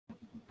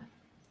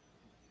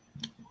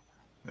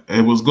Hey,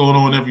 what's going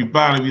on,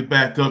 everybody? We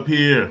back up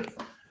here.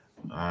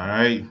 All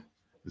right.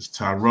 It's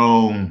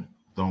Tyrone.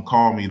 Don't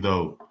call me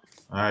though.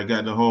 All right,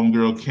 got the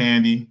homegirl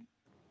Candy.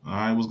 All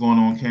right, what's going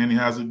on, Candy?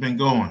 How's it been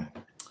going?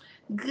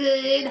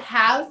 Good.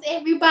 How's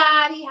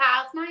everybody?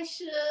 How's my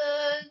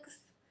shucks?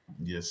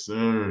 Yes,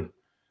 sir.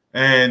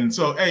 And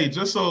so, hey,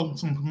 just so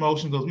some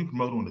promotion goes, we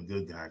promote on the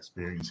Good Guy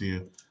Experience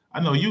here. I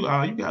know you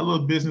got a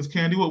little business,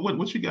 Candy.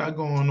 What you got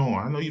going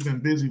on? I know you've been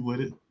busy with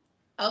it.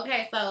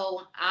 Okay,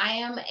 so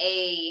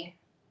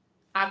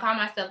I call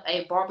myself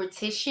a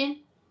barbertician.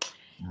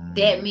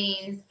 That Mm.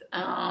 means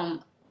I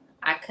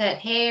cut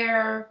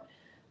hair,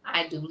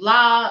 I do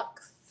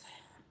locks,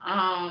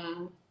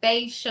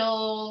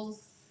 facials,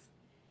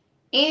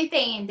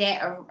 anything in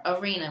that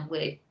arena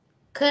with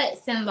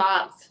cuts and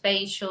locks,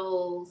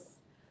 facials,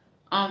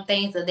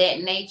 things of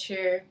that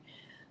nature.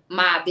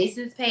 My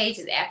business page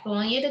is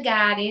Apollonia the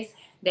Goddess.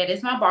 That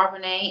is my barber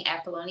name,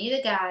 Apollonia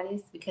the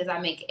Goddess, because I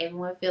make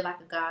everyone feel like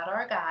a god or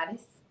a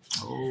goddess.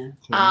 Okay.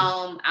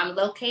 I'm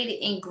located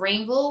in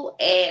Greenville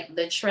at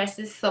the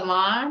Tresses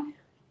Salon.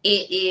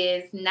 It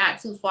is not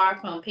too far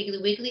from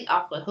Piggly Wiggly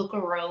off of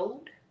Hooker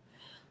Road.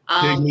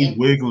 Piggly And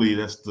Wiggly,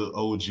 that's the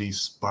OG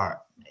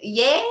spot.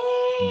 yes,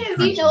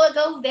 you know it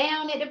goes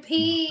down at the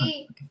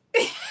pig.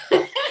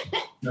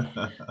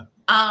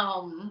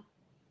 um,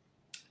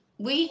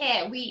 we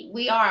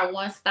are a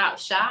one-stop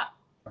shop,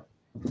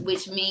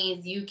 which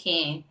means you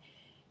can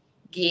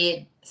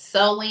get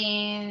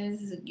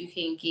sew-ins, you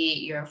can get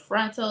your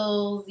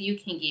frontals, you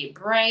can get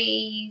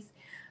braids.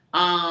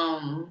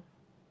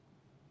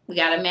 We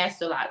got a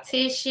master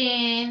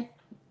loctician.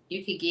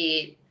 You could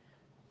get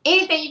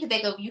anything you can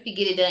think of. You could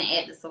get it done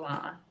at the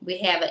salon. We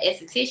have an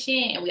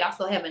esthetician and we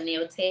also have a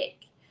nail tech.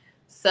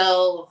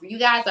 So if you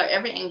guys are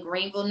ever in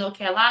Greenville, North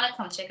Carolina,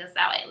 come check us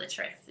out at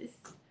Latresses.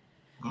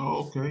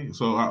 Oh, okay.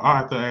 So I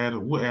have to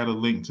we'll add a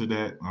link to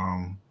that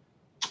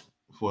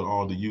for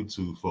all the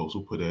YouTube folks.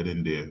 We'll put that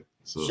in there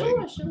so they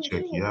can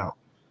check you out.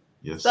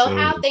 Yes, So sir.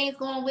 how things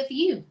going with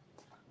you?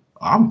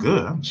 I'm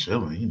good. I'm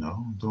chilling,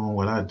 I'm doing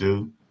what I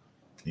do,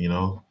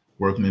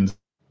 working in the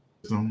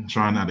system,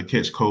 trying not to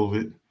catch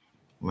COVID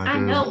like I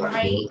know,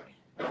 everybody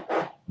right?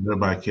 else.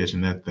 Everybody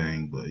catching that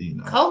thing, but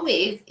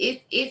COVID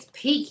is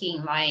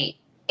peaking like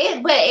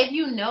it. But if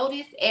you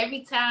notice,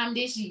 every time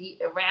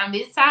around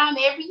this time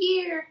every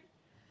year,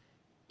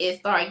 it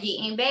start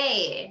getting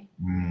bad.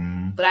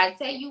 But I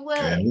tell you what,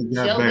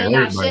 Joe better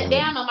not shut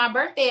down on my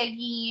birthday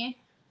again.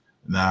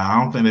 Nah,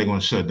 I don't think they're gonna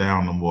shut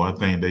down no more. I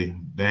think they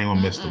ain't gonna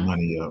mess the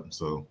money up.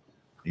 So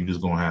you just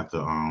gonna have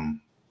to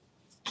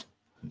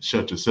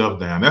shut yourself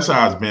down. That's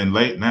how it's been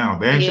late now.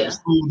 They ain't shut the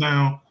school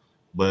down,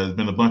 but it's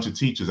been a bunch of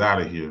teachers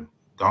out of here,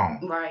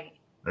 gone. Right.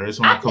 Every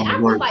time I come to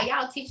work, feel like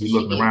y'all teachers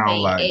you looking around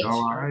like, extra.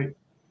 All right.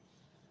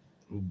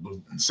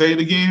 Say it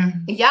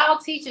again. Y'all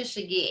teachers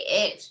should get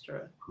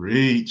extra.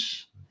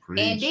 Preach.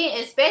 And then,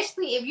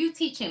 especially if you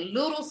teaching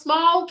little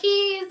small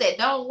kids that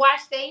don't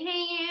wash their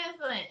hands.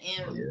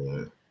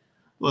 Yeah.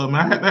 Look,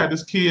 man, I had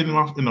this kid in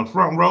the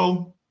front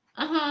row.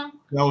 I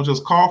was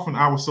just coughing.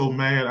 I was so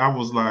mad. I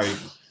was like,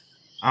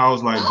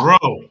 bro,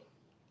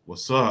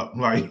 what's up?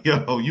 Like,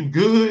 yo, you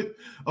good?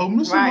 Oh,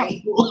 Mr.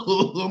 Right.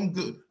 I'm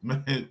good,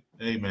 man.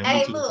 Hey, man.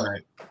 Hey, look.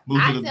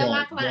 I tell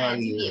my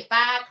clients you get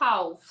 5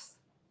 coughs.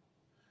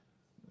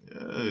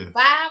 Yeah.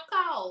 5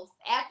 coughs.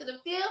 After the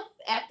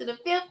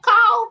fifth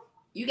cough,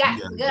 you got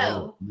to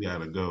go. You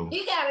gotta go.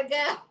 You gotta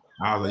go.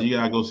 I was like, you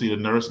gotta go see the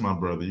nurse, my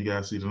brother. You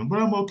gotta see them. But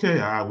I'm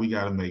okay. All right, we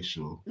gotta make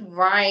sure.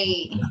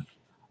 Right.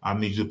 I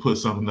need you to put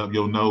something up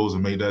your nose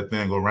and make that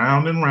thing go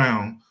round and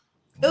round.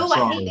 Oh,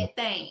 I hate that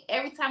thing.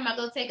 Every time I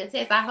go take a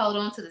test, I hold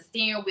on to the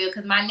steering wheel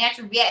because my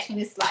natural reaction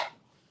is like,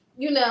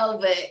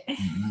 but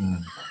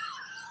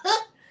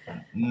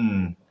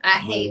I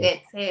hate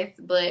that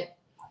test. But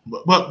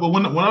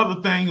one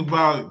other thing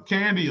about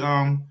Candy,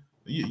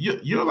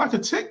 you're like a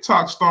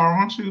TikTok star,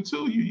 aren't you?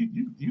 Too.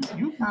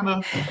 You kind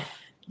of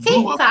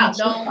TikTok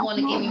don't want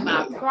to give me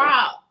my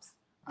props.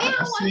 They don't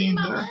want to give me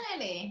my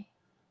money.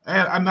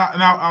 And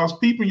I was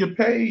peeping your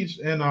page,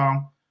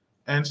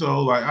 and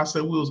so like I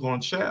said, we was going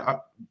to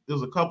chat. There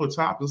was a couple of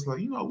topics like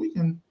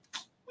we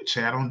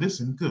chat on this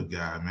and Good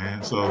Guy,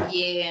 man. So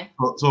yeah.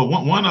 So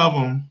one of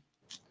them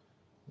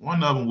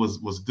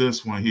was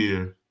this one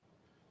here.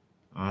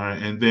 All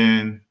right, and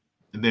then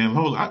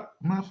hold on.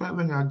 Matter of fact, I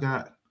think I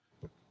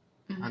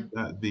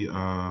got the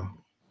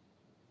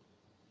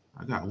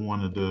I got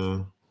one of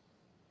the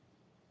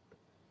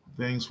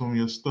things from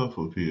your stuff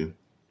up here.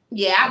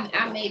 Yeah,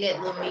 I made that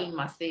little meme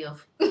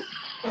myself.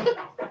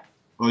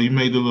 Oh, you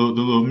made the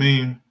little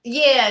meme?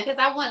 Yeah, because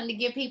I wanted to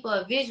give people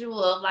a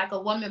visual of like a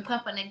woman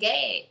pumping the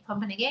gas.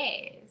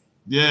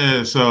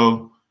 Yeah,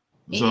 so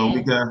we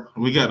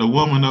got the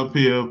woman up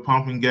here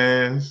pumping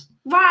gas.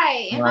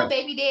 Right, and her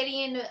baby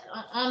daddy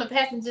on the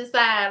passenger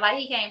side, like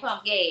he can't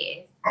pump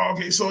gas.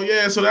 Okay, so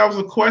that was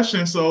a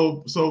question.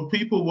 So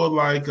people were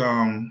like,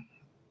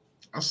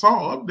 I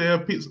saw up there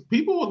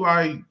people were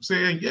like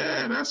saying,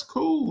 yeah, that's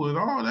cool and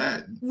all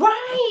that.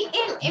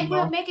 Right, and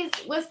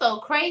what's so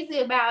crazy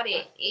about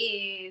it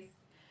is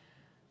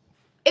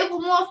it were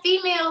more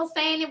females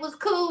saying it was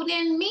cool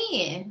than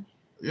men.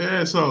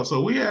 Yeah,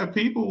 so we had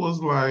people was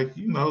like,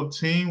 you know,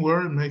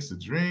 teamwork makes the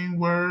dream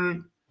work.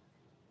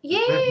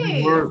 Let me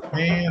Yes. work,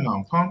 man.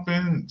 I'm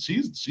pumping.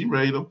 She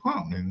ready to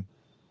pump, and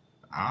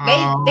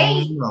They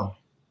you know.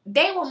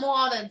 they were more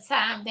on the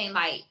time thing,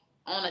 like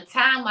on a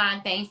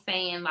timeline thing,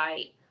 saying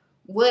like,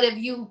 what if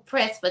you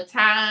press for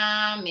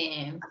time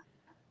and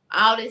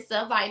all this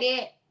stuff like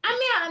that. I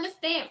mean, I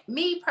understand.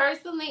 Me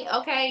personally,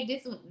 okay,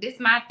 this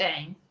my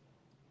thing.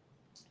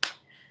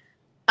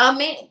 I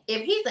mean,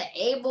 if he's an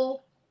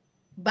able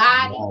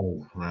body,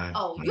 right.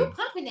 You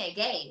pumping that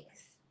gas.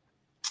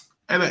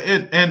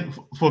 And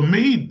for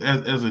me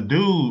as a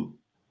dude,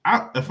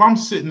 if I'm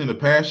sitting in the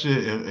pasture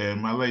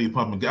and my lady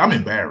pumping gas, I'm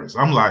embarrassed.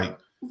 I'm like,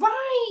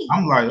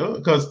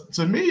 because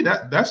to me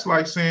that's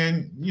like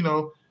saying, you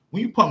know,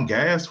 when you pump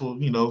gas for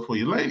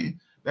your lady,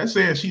 that's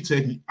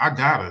saying I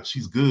got her,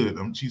 she's good,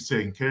 she's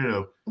taken care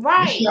of.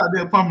 Right. When she out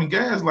there pumping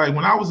gas, like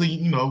when I was a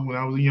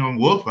young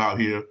wolf out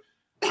here,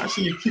 I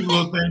see a cute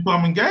little thing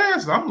pumping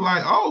gas. I'm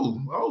like,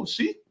 oh,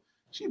 she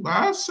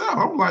by herself.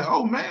 I'm like,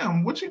 oh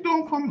ma'am, what you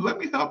doing pumping? Let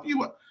me help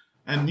you.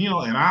 And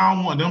and I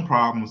don't want them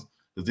problems,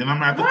 because then I'm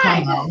gonna have to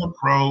come out and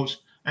approach.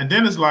 And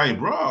then it's like,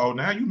 bro,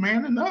 now you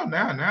manning up.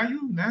 Now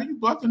you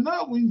bucking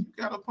up when you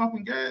got a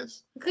pumping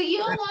gas. Cause you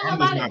don't want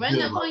nobody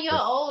running up on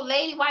your old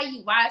lady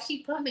while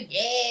she pumping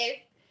gas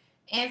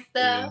and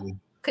stuff. Yeah.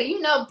 Cause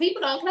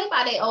people don't play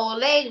by that old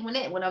lady. When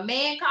a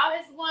man call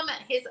his woman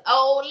his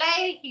old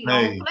lady, he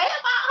don't play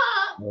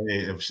about her.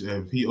 Hey,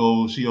 if he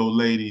old, she old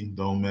lady,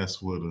 don't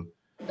mess with her.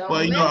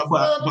 But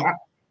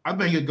I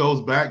think it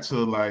goes back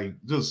to like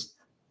just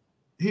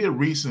here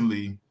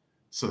recently.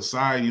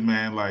 Society,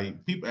 man,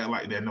 like people act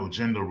like there are no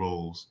gender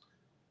roles.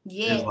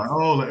 Yeah, it's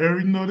like,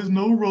 there's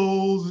no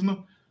roles,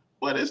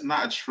 but it's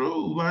not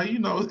true. Like,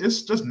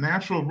 it's just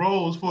natural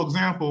roles. For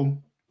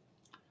example,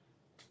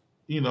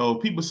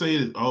 people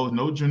say,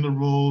 no gender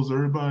roles,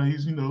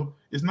 everybody's,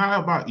 it's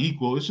not about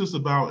equal. It's just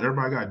about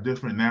everybody got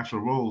different natural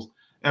roles.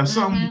 If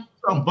something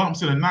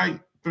bumps in the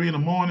night, 3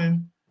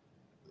 a.m,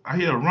 I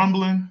hear a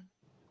rumbling,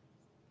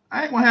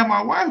 I ain't gonna have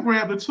my wife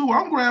grab the tool.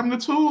 I'm grabbing the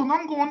tool and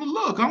I'm going to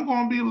look. I'm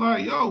gonna be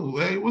like, yo,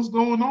 hey, what's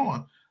going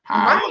on?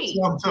 Hey,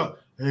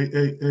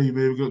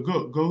 baby,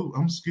 go.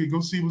 I'm scared. Go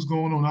see what's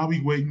going on. I'll be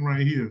waiting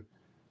right here.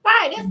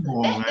 Right. That's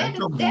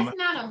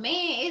not a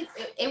man.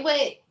 I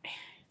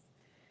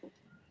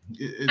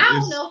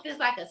don't know if it's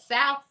like a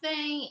South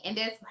thing, and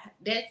that's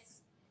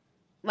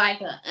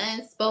like an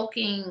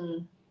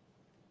unspoken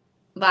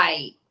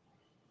like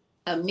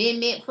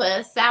amendment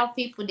for South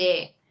people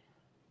that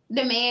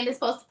the man is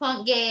supposed to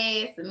pump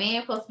gas. The man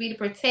is supposed to be the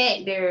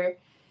protector.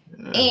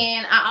 Yeah.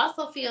 And I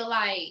also feel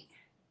like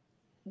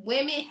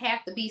women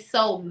have to be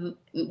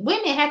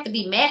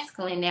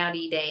masculine now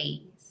these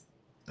days.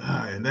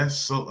 And that's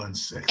so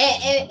unsexy.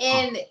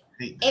 And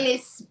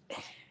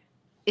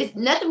it's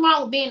nothing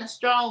wrong with being a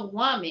strong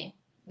woman.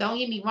 Don't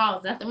get me wrong.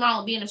 There's nothing wrong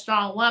with being a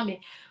strong woman.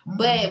 Mm-hmm.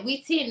 But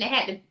we tend to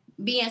have to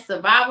be in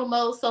survival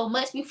mode so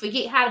much we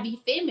forget how to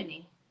be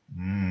feminine.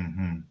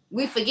 Mm-hmm.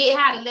 We forget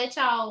how to let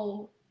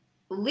y'all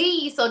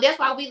leave. So that's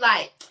why we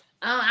like,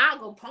 I'll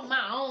go pump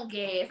my own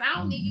gas. I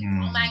don't need you to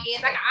pump my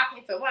gas. I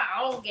pay for my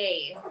own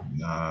gas.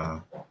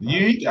 Nah,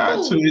 you ain't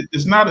got to.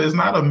 It's not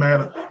a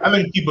matter. I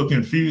think people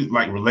confuse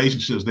like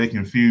relationships. They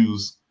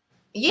confuse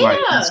like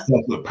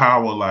stuff with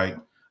power. Like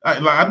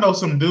I know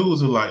some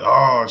dudes are like,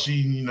 oh,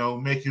 she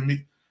making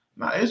me.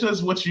 Nah, it's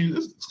just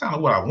it's kind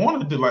of what I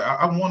want to do. Like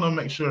I want to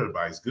make sure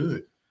everybody's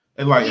good.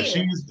 And like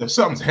if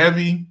something's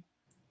heavy,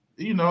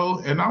 and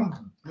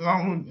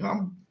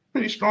I'm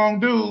pretty strong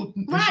dude.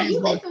 Right, she's you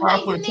like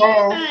 5 foot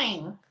tall.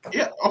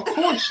 Yeah, of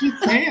course she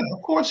can.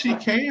 Of course she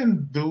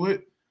can do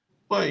it.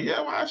 But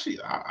yeah,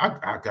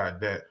 I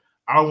got that.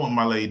 I don't want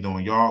my lady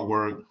doing yard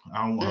work.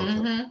 I don't want her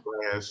cutting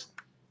grass.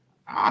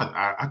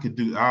 I'll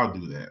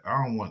do that.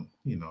 I don't want,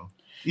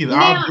 either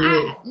I'll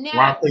do it or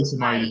I pay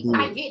somebody to do it.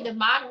 I get the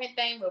modern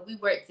thing where we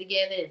work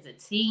together as a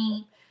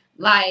team.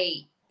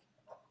 Like,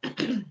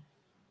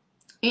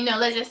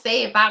 let's just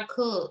say if I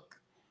cook,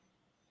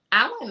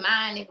 I wouldn't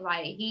mind if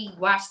like he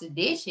washed the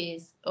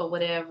dishes or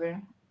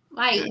whatever.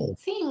 Like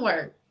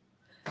teamwork.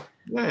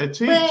 Yeah,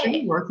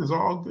 teamwork is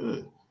all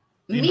good.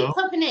 Me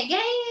pumping that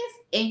gas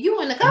and you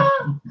in the car?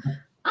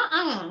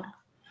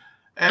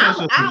 And that's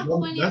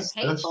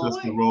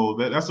just the role.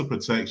 That's a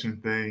protection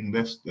thing.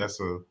 That's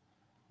a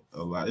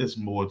lot. It's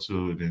more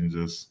to it than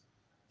just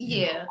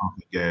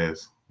pumping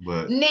gas.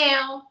 But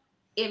now,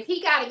 if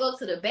he got to go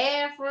to the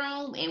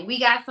bathroom and we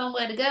got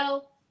somewhere to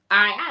go, all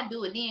right, I'll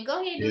do it then.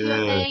 Go ahead and do your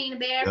thing in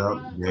the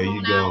bathroom. There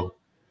you go.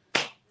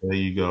 There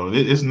you go.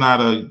 It's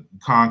not a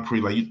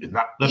concrete, like it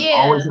doesn't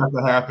always have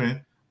to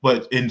happen.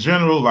 But in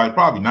general, like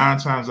probably 9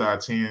 times out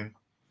of 10,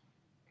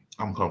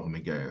 I'm pumping the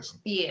gas.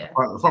 Yeah.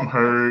 If I'm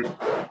hurt,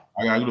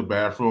 I gotta go to the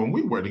bathroom.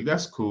 We work.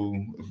 That's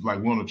cool. If like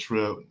we're on a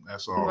trip,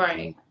 that's all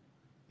right.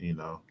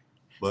 Cool.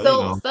 But,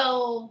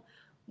 so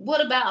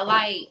what about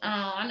like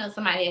I know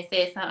somebody had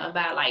said something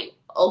about like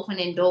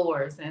opening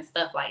doors and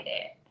stuff like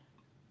that.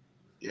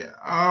 Yeah.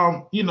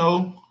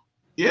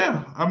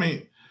 Yeah. I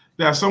mean,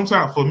 Yeah,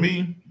 sometimes for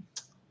me,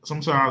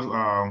 sometimes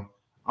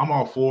I'm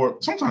all for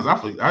it. Sometimes I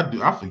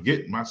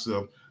forget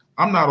myself.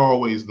 I'm not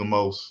always the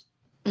most,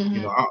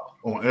 you know,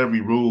 on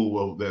every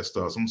rule of that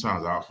stuff.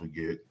 Sometimes I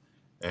forget.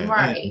 And,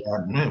 right.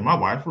 man, my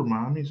wife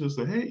remind me, she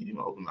said, hey, you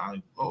know,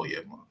 oh yeah,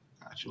 Mom,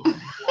 got you.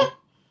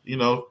 You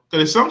know, because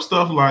there's some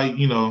stuff like,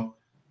 you know,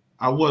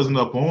 I wasn't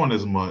up on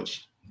as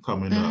much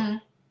coming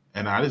up.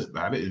 And I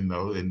didn't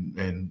know.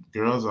 And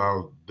girls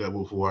out there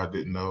before I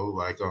didn't know,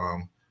 like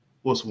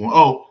what's one?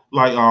 Oh,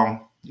 like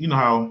you know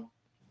how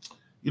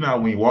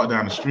when you walk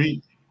down the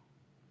street.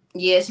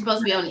 Yeah, she's supposed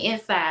to be on the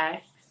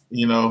inside.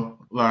 You know,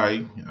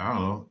 like I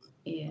don't know.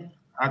 Yeah.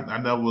 I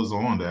never was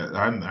on that.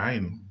 I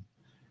ain't.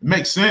 It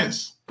makes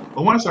sense.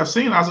 But once I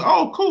seen it, I was like,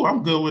 oh, cool,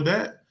 I'm good with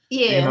that.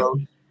 Yeah. You know,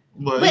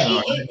 but you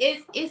know,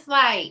 it's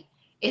like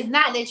it's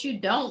not that you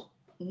don't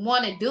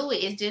want to do it.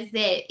 It's just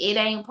that it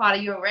ain't part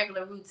of your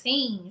regular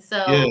routine.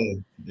 So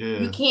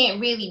you can't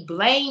really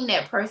blame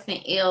that person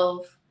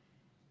if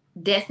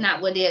that's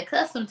not what they're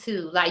accustomed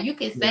to. Like you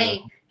can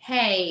say,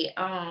 hey,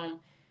 can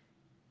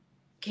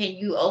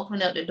you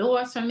open up the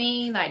doors for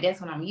me? Like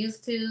that's what I'm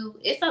used to.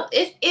 It's up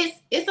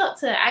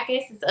to, I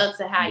guess it's up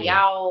to how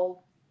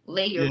y'all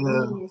lay your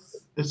rules.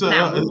 It's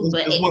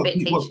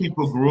what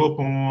people grew up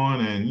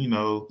on, and you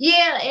know.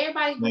 Yeah,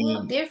 everybody grew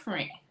up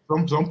different.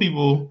 Some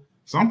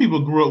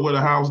people grew up with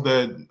a house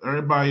that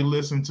everybody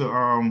listened to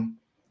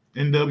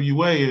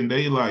NWA, and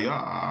they like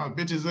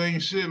bitches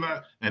ain't shit,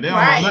 like, and they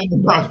don't know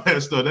nothing about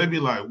that stuff. They be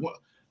like, what,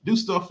 do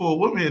stuff for a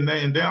woman,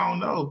 and they don't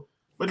know.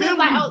 But then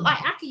like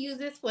I could use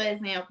this for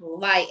example.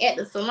 Like at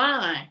the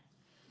salon,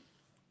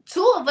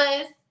 2 of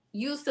us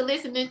used to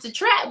listening to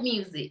trap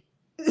music.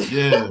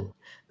 Yeah.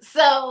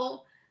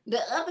 So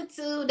the other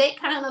 2, they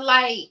kind of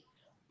like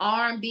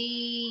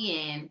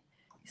R&B and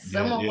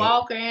Summer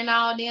Walker and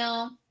all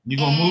them. You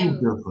gonna move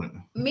different.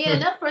 Me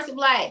and another person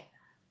be like,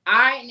 all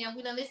right, now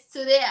we done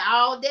listen to that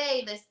all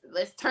day.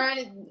 Let's turn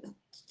it,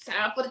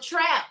 time for the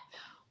trap.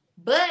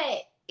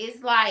 But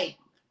it's like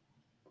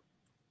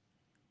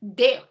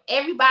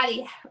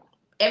everybody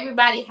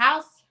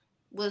house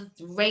was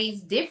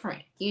raised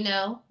different, you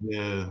know?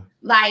 Yeah.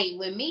 Like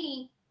with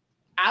me,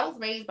 I was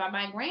raised by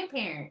my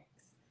grandparents.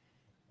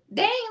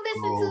 They ain't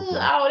listen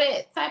to all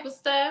that type of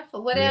stuff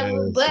or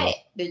whatever. But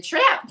the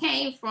trap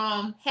came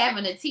from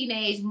having a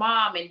teenage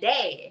mom and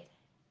dad.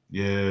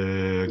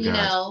 Yeah. You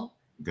know?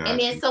 And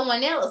then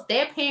someone else,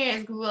 their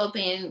parents grew up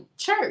in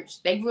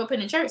church. They grew up in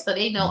the church, so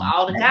they know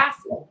all the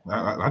gospel.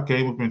 I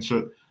came up in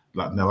church.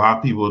 Like a lot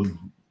of people,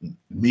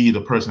 me,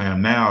 the person I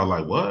am now,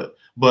 like what?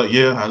 But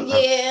I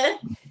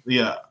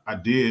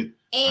did.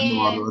 And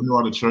I knew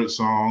all the church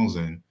songs,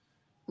 and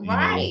you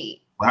know,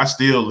 but I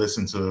still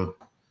listen to.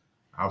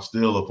 I was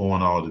still up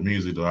on all the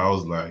music though. I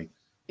was like,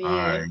 all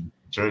right,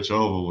 church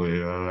over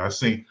with. I'd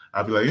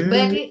be like,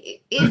 But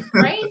it's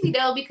crazy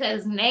though,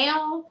 because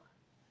now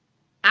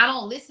I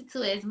don't listen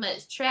to as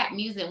much trap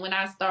music when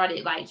I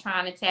started like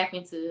trying to tap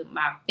into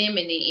my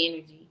feminine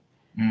energy.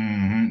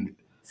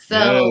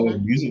 So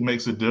music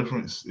makes a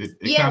difference.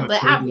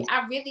 But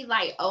I really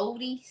like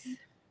oldies.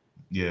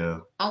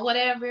 Yeah. Or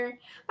whatever.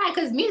 Like,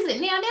 cause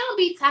music now, they don't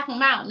be talking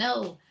about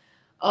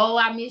oh,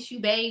 I miss you,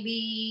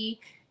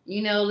 baby.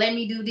 You know, let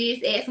me do this,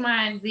 X,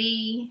 Y, and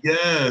Z.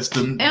 Yes,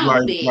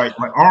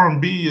 like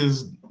R&B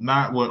is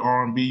not what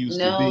R&B used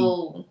to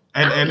be.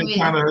 And it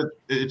kind of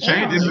it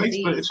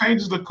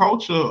changes the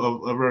culture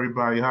of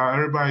everybody, how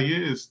everybody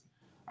is.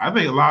 I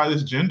think a lot of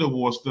this gender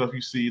war stuff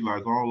you see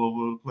like all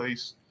over the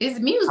place. It's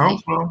music.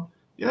 Comes from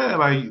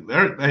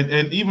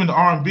and even the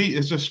R&B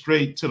is just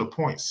straight to the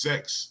point,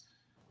 sex,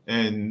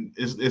 and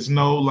it's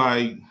no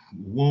like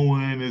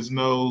wooing, it's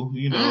no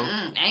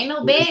ain't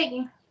no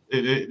begging.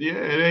 It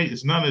ain't.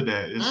 It's none of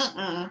that. It's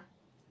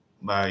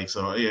like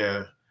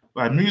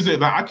like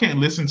music. Like I can't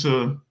listen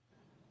to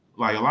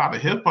like a lot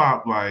of hip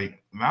hop.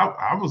 Like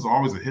I was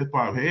always a hip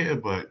hop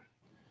head, but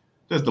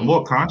just the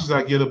more conscious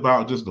I get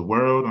about just the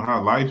world and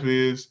how life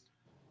is,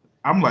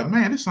 I'm like,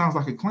 man, this sounds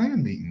like a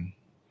Klan meeting.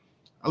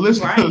 I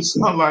listen to it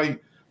sound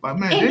like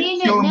man,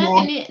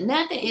 and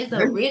nothing is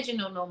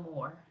original no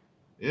more.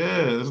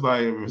 Yeah, it's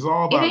like it's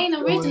all about. It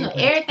ain't original.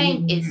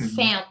 Everything is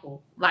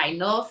sample. Like,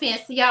 no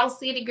offense to y'all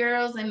City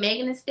Girls and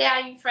Megan Thee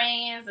Stallion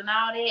fans and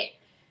all that.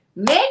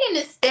 Megan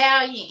Thee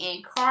Stallion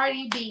and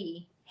Cardi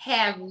B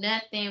have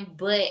nothing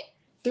but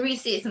 3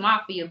 6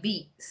 Mafia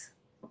beats.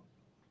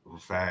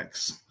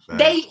 Facts. Facts.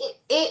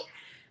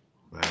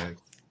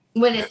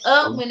 When it's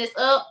up,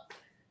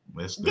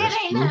 that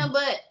ain't nothing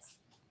but.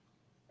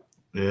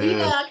 You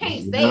know, I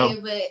can't say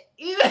it, but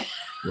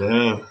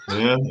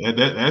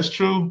that's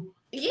true.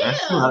 Yeah,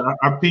 that's true.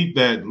 I peeped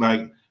that,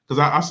 like, because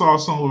I saw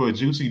somewhere where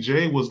Juicy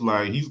J was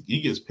like,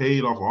 he gets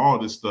paid off of all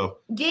this stuff.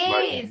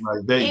 Yes,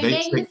 like they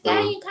Megan Thee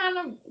Stallion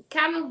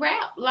kind of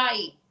rap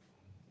like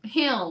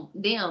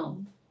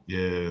them.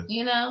 Yeah,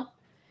 you know.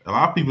 A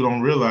lot of people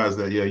don't realize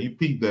that. Yeah, you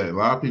peeped that. A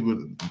lot of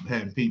people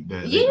hadn't peeped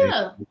that.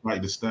 Yeah, they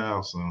like the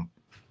style. So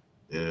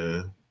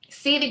yeah,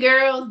 City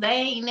Girls, they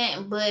ain't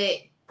nothing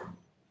but.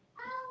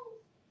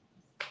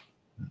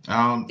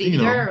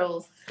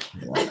 Girls.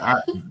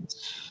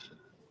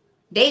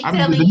 They I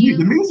telling mean, the you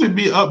music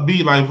be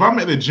upbeat. Like if I'm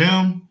at the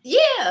gym,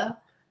 yeah,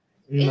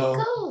 you it's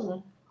know,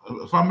 cool.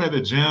 if I'm at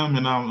the gym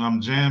and I'm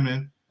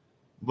jamming,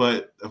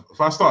 but if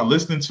I start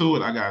listening to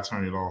it, I gotta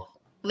turn it off.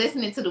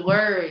 Listening to the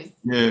words.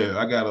 Yeah,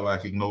 I gotta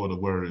like ignore the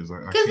words.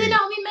 Because it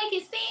don't be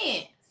making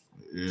sense.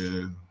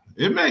 Yeah,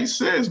 it makes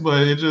sense,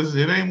 but it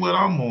ain't what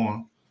I'm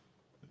on.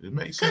 It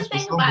makes sense for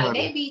think somebody. about it,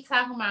 they be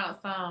talking about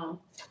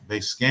some. They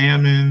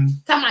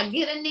scamming. Talking about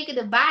get a nigga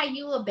to buy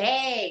you a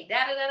bag.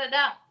 Da da da da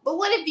da. But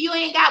what if you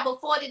ain't got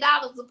but $40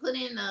 to put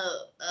in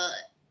a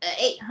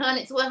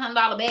 $800,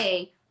 $1,200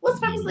 bag? What's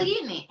the purpose of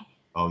getting it?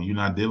 Oh, you're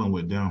not dealing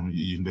with them.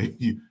 You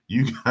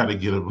gotta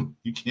get them.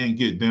 You can't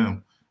get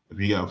them if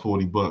you got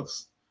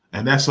 $40,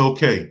 and that's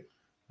okay.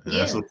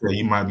 That's okay.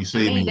 You might be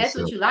saving. That's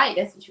yourself. What you like.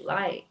 That's what you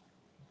like.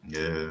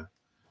 Yeah.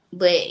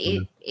 But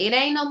it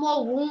ain't no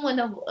more wooing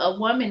a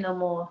woman no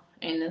more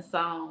in the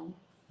song.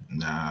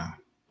 Nah.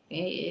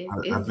 It's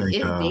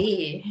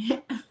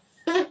dead.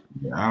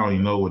 I don't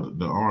even know what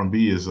the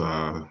R&B is.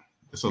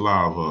 It's a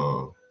lot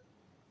of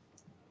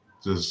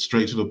just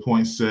straight to the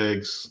point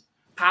sex.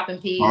 Popping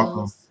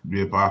pills.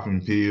 Popping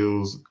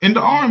pills. In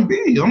the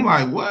R&B, I'm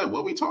like, what?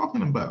 What are we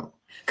talking about?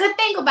 Cause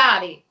think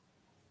about it.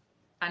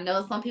 I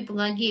know some people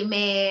gonna get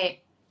mad.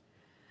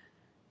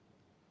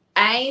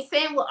 I ain't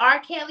saying what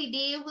R. Kelly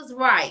did was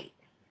right.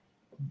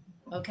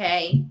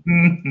 Okay.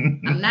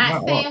 I'm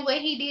not saying what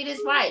he did is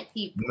right,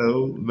 people.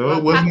 No,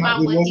 it wasn't.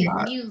 Talking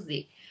about his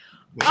music.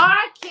 R.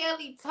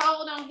 Kelly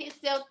told on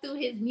himself through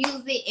his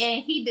music,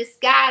 and he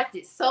disguised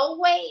it so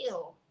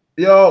well.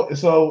 Yo,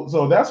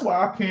 so that's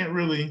why I can't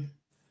really,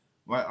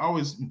 like,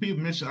 always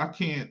people mention I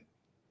can't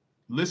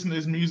listen to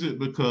his music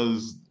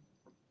because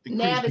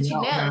now that you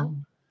know,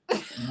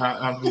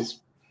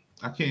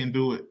 I can't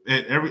do it.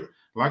 At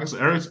like I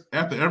said,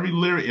 after every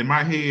lyric in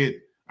my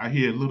head, I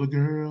hear "little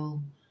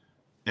girl,"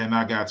 and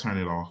I gotta turn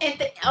it off.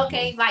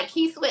 Okay, like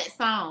Keith Sweat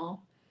song.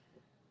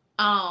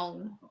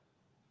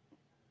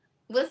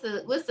 What's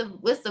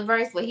the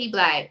verse where he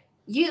like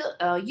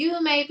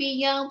you may be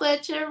young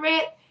but you're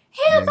red.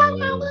 Hell, talking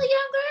about a little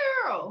young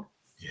girl.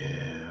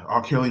 Yeah,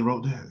 R. Kelly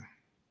wrote that.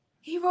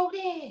 He wrote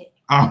that.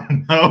 Oh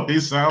no, he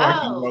sounded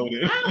like he wrote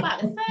it. I'm about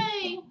to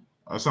say.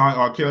 I sound like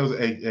R. Kelly's.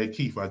 Hey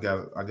Keith, I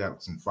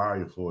got some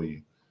fire for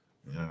you.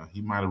 Yeah, he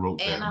might have wrote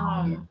that.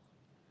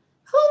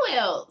 Who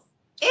else?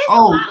 It's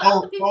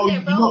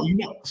you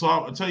know. So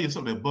I'll tell you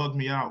something that bugged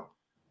me out.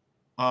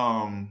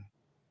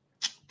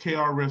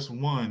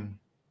 KRS-One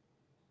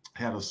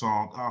had a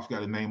song. I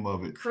forgot the name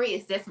of it.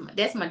 Chris,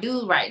 that's my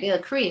dude right there.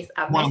 Chris,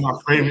 one of my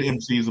favorite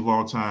MCs of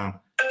all time.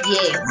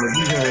 Yeah,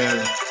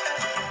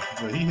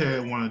 but he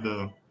had one of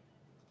the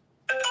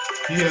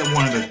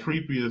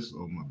creepiest.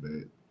 Oh my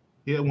bad.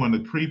 He had one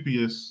of the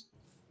creepiest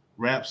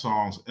rap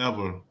songs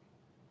ever.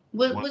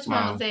 Which one was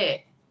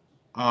that?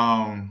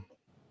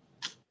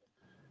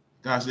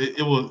 Guys,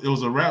 it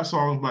was a rap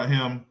song about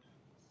him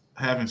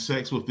having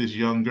sex with this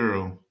young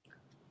girl.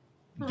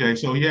 Okay,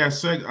 so he had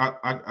sex.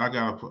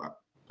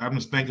 I'm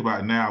just thinking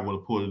about it now. I would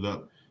have pulled it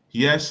up.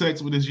 He had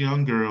sex with this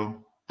young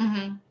girl,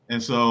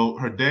 and so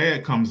her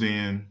dad comes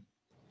in,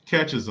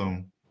 catches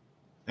him,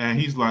 and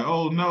he's like,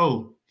 "Oh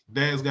no,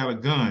 Dad's got a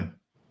gun."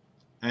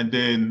 And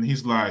then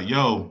he's like,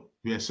 "Yo,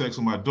 you had sex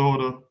with my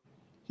daughter."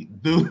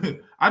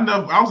 Dude, I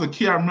was a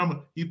kid. I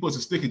remember he puts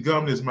a stick of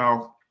gum in his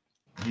mouth.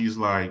 He's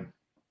like,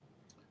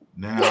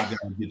 "Now I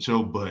gotta get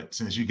your butt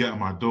since you got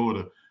my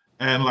daughter."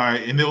 And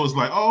it was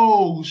like,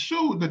 "Oh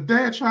shoot, the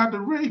dad tried to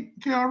rape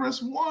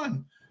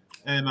KRS-One,"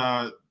 and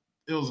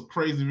it was a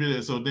crazy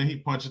video. So then he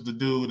punches the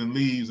dude and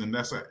leaves, and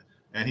that's it.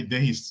 And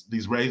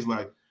he's raised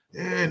like,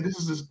 "Yeah, and this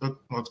is a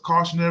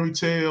cautionary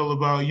tale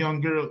about a young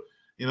girl."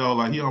 You know,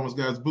 like he almost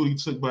got his booty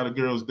took by the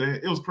girl's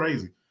dad. It was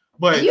crazy.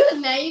 But you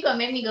gonna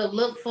make me go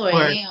look for it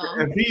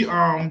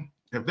now.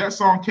 If that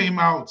song came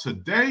out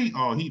today,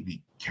 he'd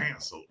be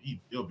canceled.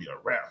 It'll be a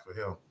rap for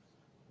him.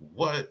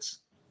 What?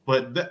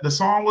 But the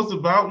song was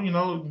about, you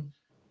know,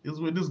 he was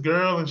with this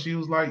girl and she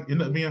was like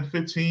ended up being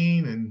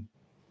 15 and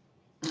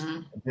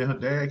then her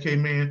dad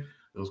came in.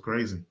 It was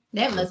crazy.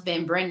 That must have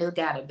been Brenda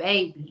Got a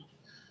Baby.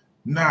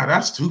 Nah,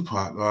 that's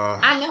Tupac.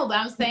 I know, but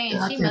I'm saying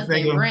she must have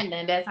been Brenda,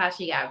 and that's how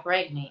she got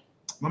pregnant.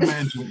 My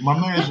man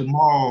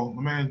Jamal,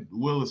 my man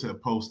Willis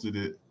had posted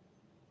it,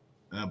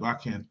 but I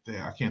can't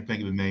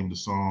think of the name of the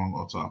song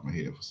off the top of my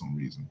head for some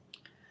reason.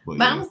 But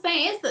yeah. I'm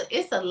saying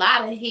it's a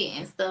lot of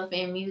hitting stuff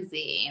in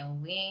music,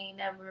 and we ain't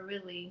never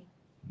really.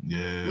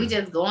 Yeah. We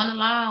just going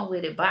along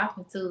with it,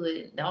 bopping to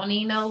it. Don't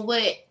even know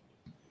what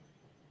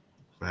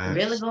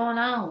really going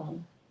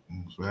on.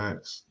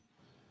 Facts.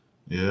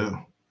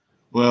 Yeah.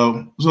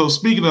 Well, so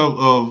speaking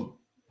of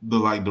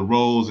the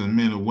roles in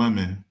men and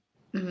women.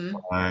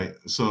 All right.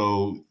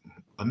 So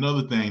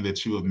another thing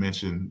that you have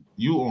mentioned,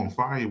 you on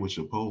fire with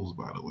your polls,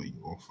 by the way.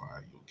 You on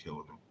fire. You're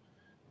killing them.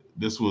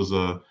 This was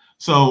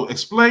so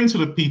explain to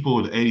the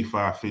people the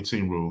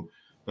 85-15 rule.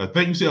 I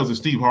think you said it was a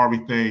Steve Harvey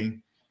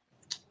thing.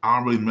 I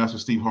don't really mess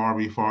with Steve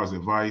Harvey as far as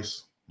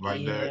advice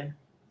like that.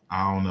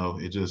 I don't know.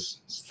 It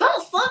just some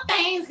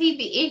things he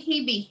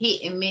be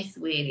hit and miss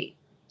with it.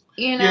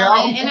 You know,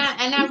 and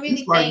I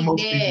really think that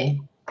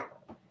people.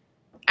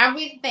 I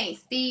really think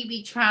Steve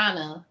be trying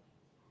to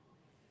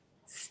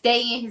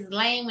stay in his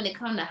lane when it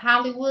comes to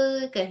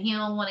Hollywood because he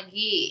don't want to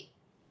get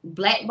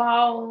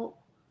blackballed.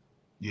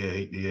 Yeah,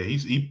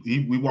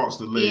 we walks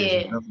the ledge,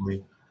 Yeah.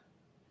 definitely.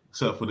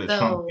 Except for that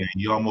Trump thing.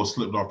 He almost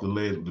slipped off the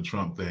ledge with the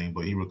Trump thing,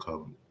 but he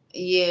recovered.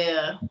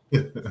 Yeah.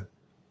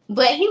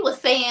 But he was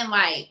saying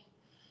like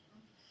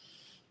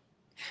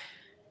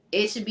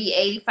it should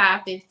be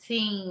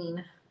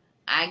 85-15.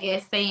 I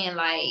guess saying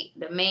like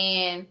the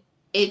man,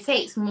 it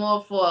takes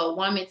more for a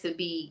woman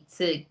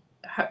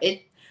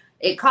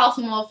it costs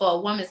more for a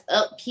woman's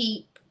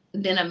upkeep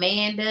than a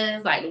man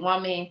does. Like the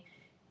woman,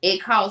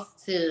 it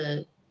costs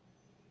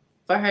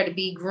for her to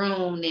be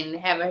groomed and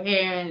have her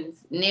hair and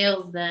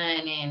nails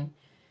done, and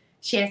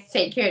she has to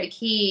take care of the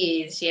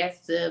kids. She has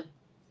to,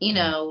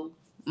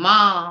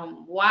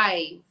 mom,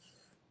 wife,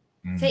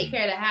 take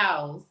care of the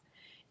house.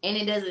 And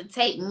it doesn't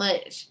take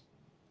much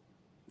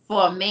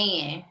for a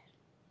man.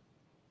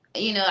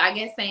 I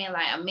guess saying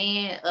like a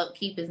man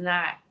upkeep is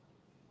not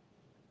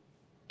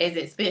as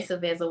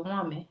expensive as a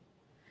woman.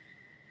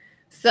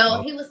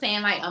 So he was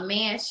saying like a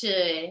man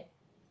should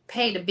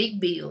pay the big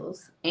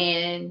bills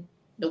and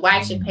the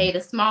wife should pay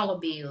the smaller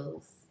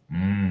bills.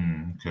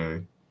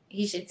 Okay.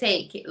 He should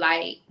take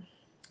like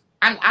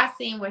I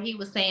seen where he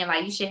was saying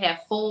like you should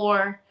have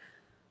 4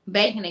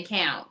 banking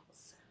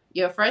accounts.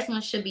 Your first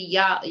one should be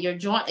your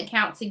joint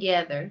account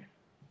together,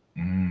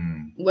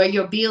 where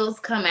your bills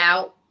come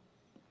out.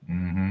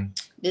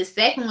 The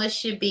second one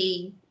should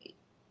be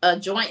a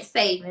joint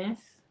savings.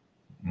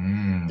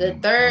 The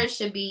third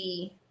should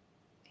be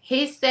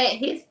his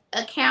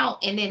account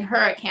and then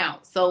her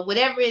account. So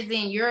whatever is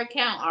in your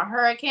account or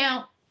her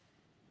account,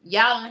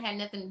 y'all don't have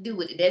nothing to do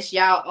with it. That's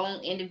y'all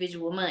own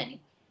individual money.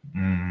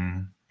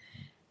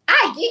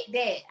 I get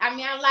that. I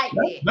mean, I like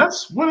that.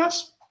 That's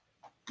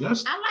I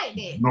like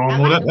that.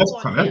 normal. Like that's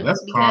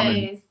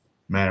common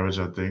marriage,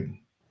 I think.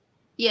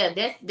 Yeah,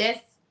 this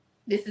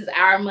is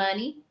our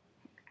money,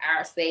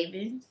 our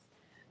savings,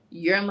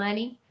 your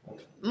money,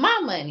 my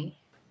money.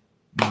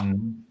 Yeah.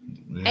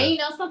 And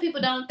some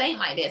people don't think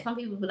like that. Some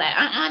people be like,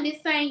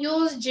 this ain't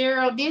yours,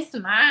 Gerald. This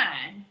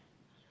mine.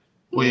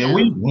 Well, yeah,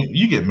 when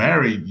you get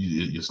married,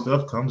 your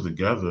stuff comes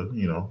together,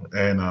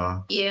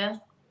 and yeah.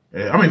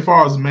 I mean, as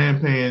far as man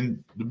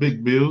paying the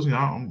big bills,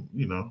 But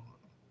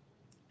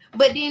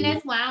then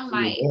that's why I'm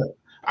like,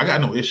 I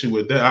got no issue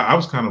with that. I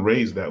was kind of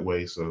raised that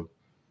way, so.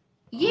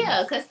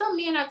 Yeah, because some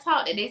men are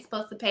taught that they're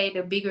supposed to pay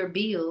the bigger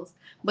bills.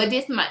 But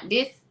this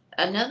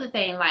another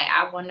thing, like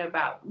I wonder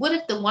about, what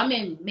if the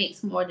woman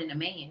makes more than a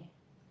man?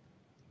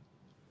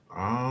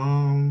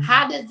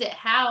 How does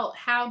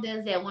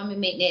that woman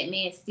make that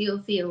man still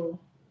feel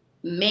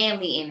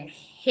manly and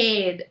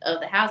head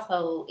of the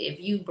household if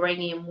you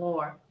bring in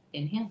more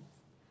than him?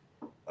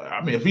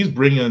 I mean, if he's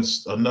bringing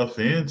enough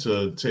in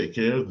to take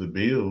care of the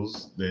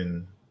bills,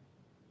 then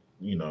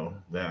then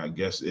I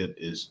guess it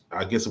is.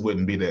 I guess it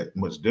wouldn't be that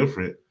much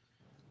different,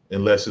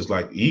 unless it's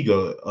like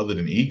ego. Other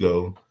than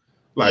ego,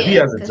 like he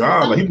has a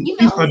job, like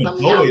he's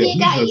unemployed.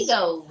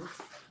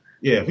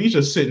 If he's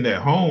just sitting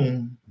at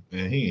home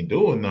and he ain't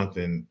doing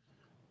nothing,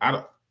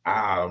 I'm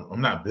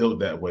not built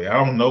that way. I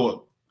don't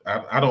know.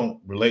 I don't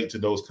relate to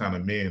those kind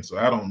of men, so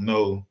I don't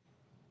know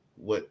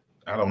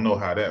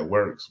how that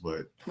works.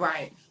 But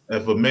right,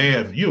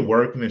 if you're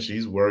working and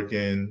she's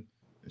working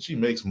and she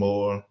makes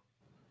more,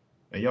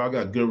 and y'all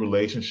got good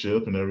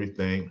relationship and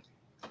everything,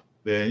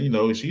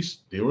 then she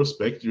still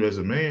respects you as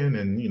a man,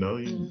 and you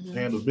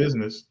handle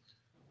business.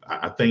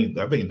 I think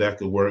that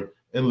could work,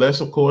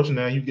 unless of course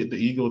now you get the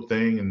ego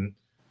thing, and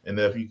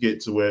if you get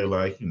to where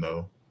like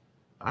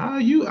I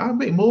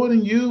make more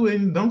than you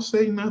and don't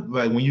say nothing,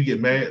 like when you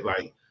get mad,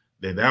 like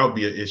then that would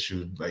be an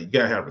issue. Like you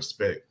gotta have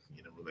respect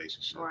in a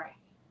relationship. Right.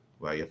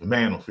 Like if a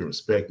man don't feel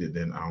respected,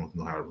 then I don't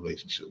know how a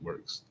relationship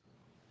works,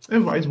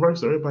 and vice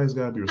versa. Everybody's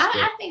gotta be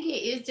respected. I think it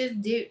is just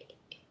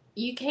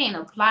you can't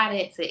apply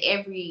that to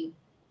every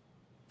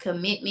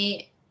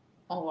commitment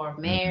or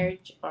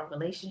marriage or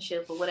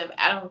relationship or whatever.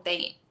 I don't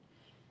think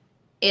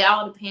it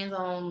all depends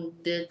on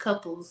the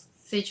couple's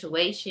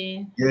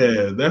situation.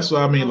 Yeah, that's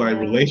what I mean. Like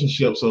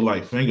relationships are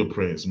like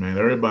fingerprints, man.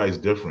 Everybody's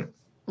different.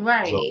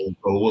 Right. So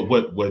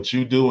what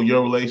you do in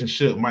your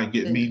relationship might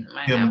get me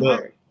hemmed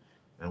up.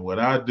 And what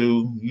I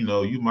do,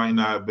 you might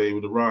not be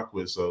able to rock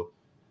with. So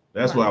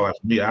that's why, like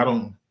for me, I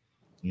don't,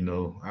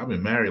 I've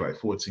been married like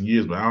 14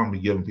 years, but I don't be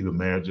giving people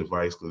marriage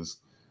advice because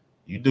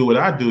you do what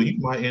I do, you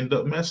might end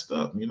up messed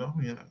up, You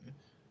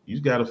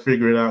got to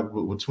figure it out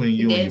between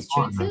you and your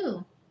partner.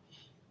 Too.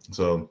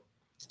 So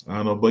I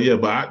don't know, but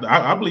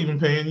I believe in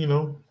paying,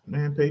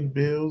 man, pay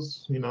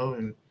bills,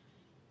 and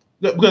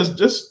because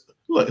just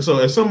look, so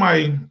if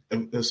somebody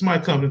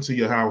comes into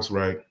your house,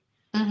 right,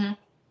 and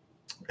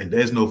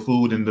there's no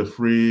food in the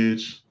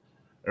fridge,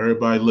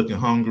 everybody looking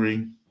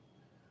hungry,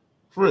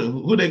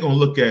 who they gonna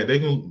look at? They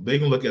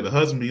gonna look at the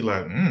husband, be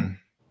like,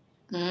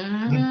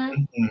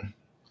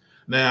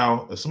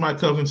 Now, if somebody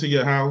comes into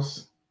your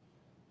house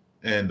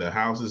and the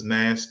house is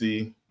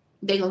nasty,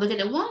 they gonna look at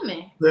the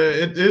woman.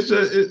 It's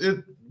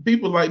just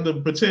people like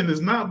to pretend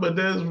it's not, but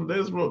there's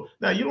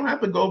now you don't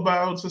have to go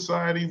by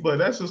society, but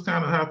that's just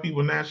kind of how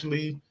people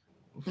naturally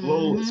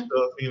flow and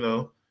stuff, you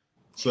know.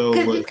 So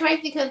because it's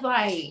crazy because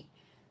like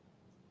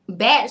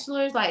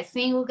bachelors, like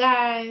single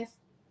guys,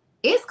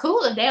 it's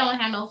cool if they don't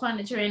have no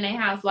furniture in their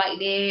house like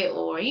that,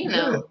 or you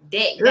know,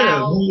 decked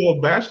out. When you're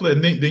a bachelor,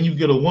 and then you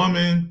get a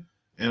woman,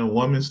 and a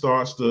woman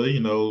starts to, you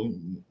know,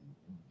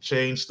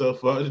 change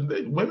stuff up.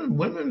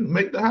 Women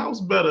make the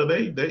house better.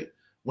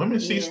 Women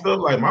see stuff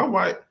like my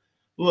wife.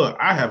 Look,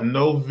 I have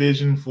no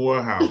vision for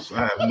a house.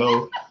 I have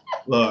no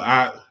look.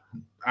 I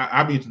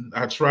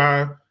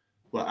try,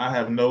 but I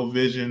have no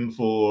vision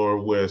for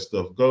where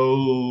stuff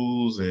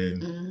goes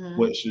and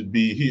what should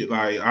be here.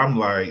 Like I'm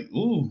like,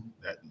 ooh,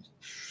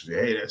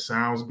 that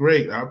sounds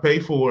great. I'll pay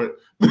for it.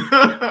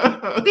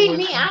 See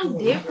me, I'm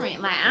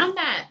different. Like I'm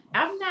not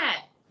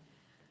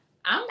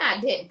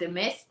that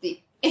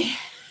domestic.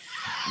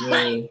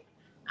 Like,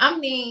 I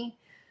mean,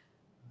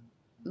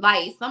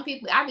 like some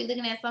people, I be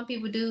looking at some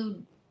people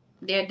do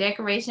their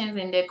decorations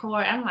and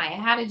decor. I'm like,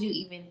 how did you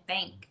even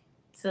think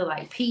to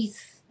like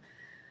piece?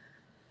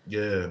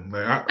 Yeah,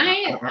 like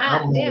I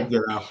don't have a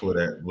good eye for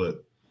that,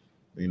 but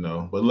you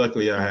know, but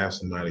luckily I have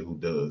somebody who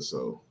does.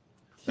 So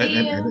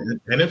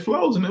and it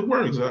flows and it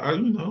works.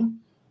 You know.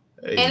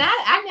 Hey. And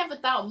I never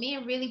thought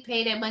men really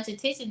pay that much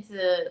attention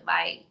to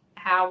like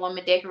how a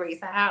woman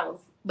decorates a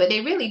house, but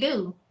they really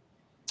do.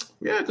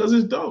 Yeah, because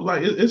it's dope.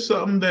 Like it's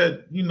something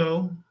that, you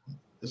know,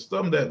 it's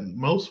something that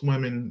most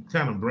women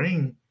kind of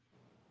bring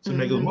to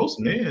make it. Most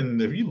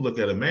men, if you look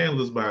at a man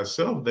lives by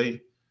himself,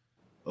 they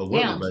don't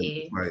care.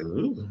 Like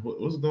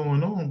what's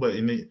going on? But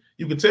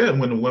you can tell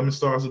when the woman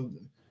starts to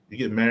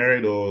get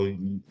married or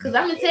because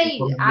I'm gonna tell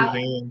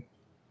you,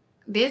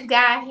 this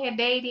guy I had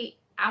dated,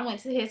 I went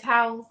to his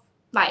house,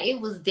 like it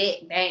was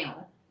decked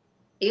down.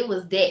 It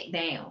was decked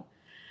down.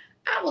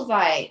 I was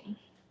like,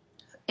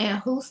 and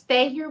who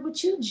stayed here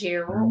with you,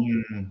 Gerald?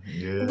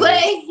 But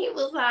he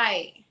was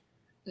like,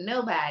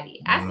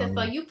 nobody. I said,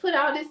 so you put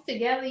all this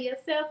together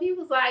yourself? He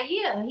was like,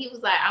 yeah. He was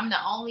like, I'm the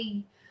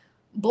only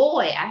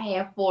boy. I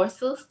have 4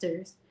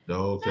 sisters.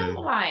 Okay. I'm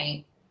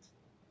like,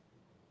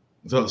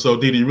 so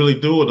did he really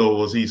do it, or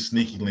was he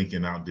sneaky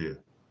linking out there?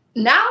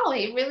 No,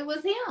 it really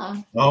was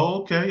him.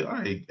 Oh, okay. All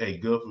right. Hey,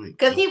 good for you.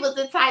 Because he was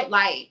the type,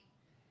 like,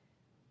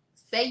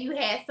 say you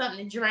had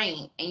something to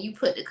drink and you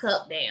put the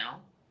cup down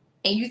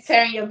and you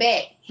turn your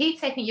back, he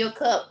taking your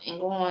cup and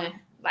going,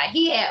 like,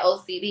 he had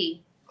OCD.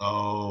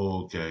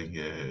 Oh, okay.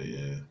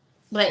 Yeah.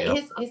 But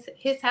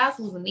his house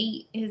was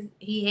neat.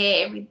 He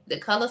had the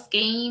color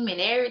scheme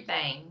and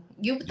everything.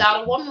 You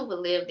thought a woman would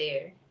live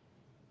there.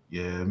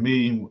 Yeah,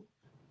 me,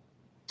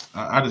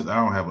 I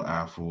don't have an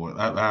eye for it.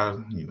 I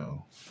you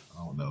know,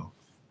 I don't know.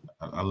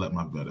 I let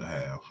my better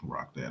half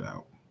rock that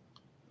out.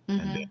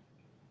 And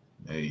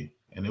then,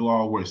 and it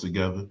all works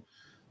together.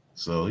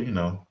 So, you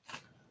know.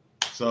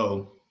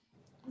 So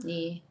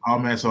yeah. Oh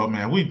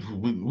man,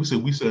 we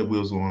said we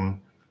was going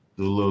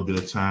to do a little bit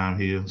of time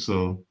here.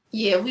 So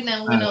yeah, we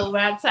know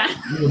our time.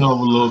 We went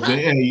over a little bit.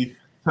 Hey,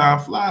 time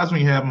flies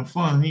when you're having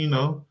fun, you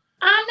know.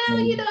 I know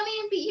you don't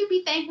even you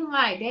be thinking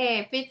like,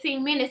 Dad,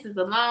 15 minutes is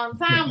a long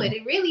time, but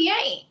it really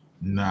ain't.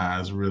 Nah,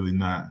 it's really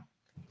not.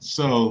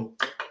 So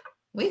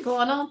we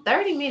going on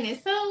 30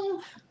 minutes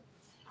soon.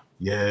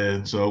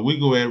 Yeah, so we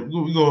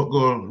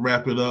go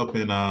wrap it up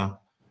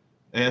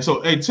and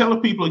so hey, tell the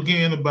people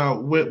again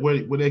about where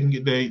they can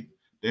get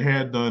their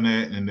hair done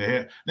at and their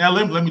hair. Now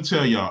let me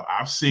tell y'all,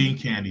 I've seen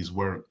Candy's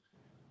work.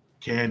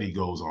 Candy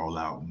goes all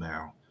out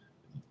now.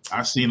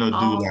 I seen her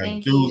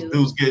do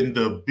dudes getting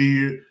the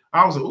beard.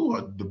 I was like,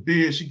 ooh, the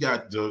beard. She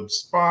got the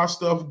spa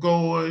stuff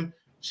going.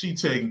 She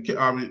taking care.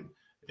 I mean,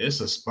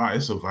 it's a spot.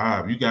 It's a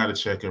vibe. You got to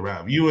check her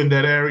out. If you in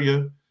that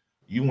area,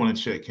 you want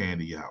to check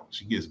Candy out.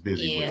 She gets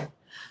busy with it.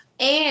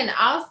 And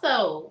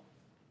also,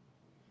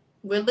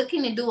 we're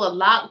looking to do a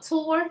lock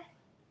tour.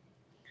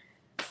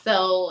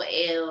 So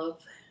if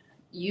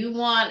you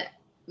want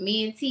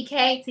me and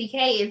TK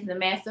is the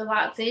master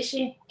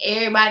loctician.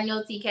 Everybody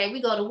knows TK.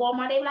 We go to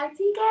Walmart, they be like,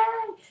 TK.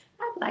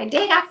 I'm like,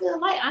 dang, I feel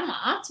like I'm an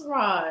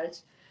entourage.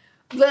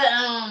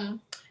 But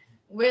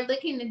we're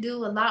looking to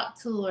do a lock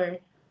tour.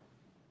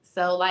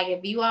 So like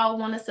if you all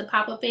want us to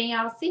pop up in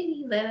y'all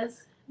city, let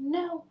us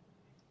know.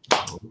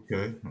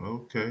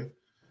 Okay.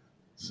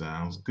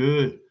 Sounds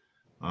good.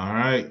 All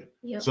right.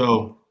 Yep.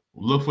 So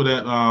look for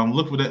that.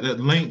 Look for that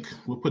link.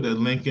 We'll put that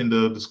link in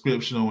the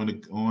description on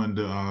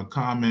the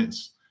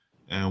comments,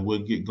 and we'll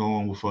get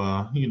going with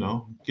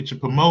get you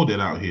promoted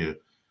out here.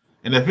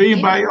 And if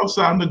anybody else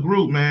out in the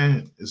group,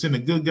 man, it's in the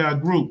Good Guy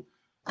group.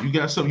 You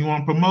got something you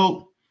want to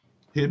promote?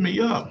 Hit me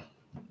up.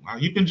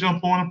 You can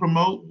jump on and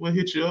promote. We'll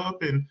hit you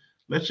up and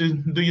let you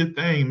do your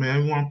thing,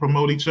 man. We want to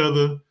promote each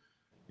other.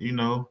 You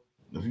know,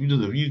 if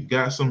you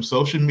got some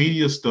social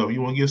media stuff,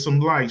 you want to get some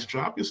likes,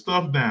 drop your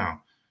stuff down.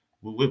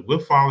 We'll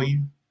follow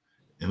you.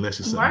 Unless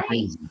it's something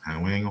crazy.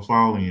 We ain't gonna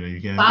follow you.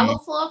 You can't follow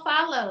for a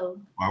follow.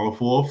 Follow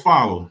for a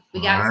follow.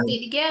 We gotta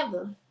stay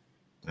together.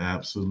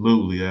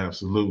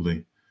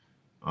 Absolutely.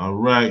 All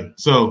right.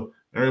 So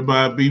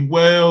everybody be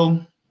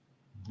well,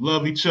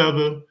 love each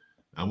other.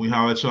 And we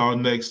holler at y'all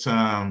next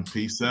time.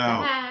 Peace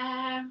out. Bye.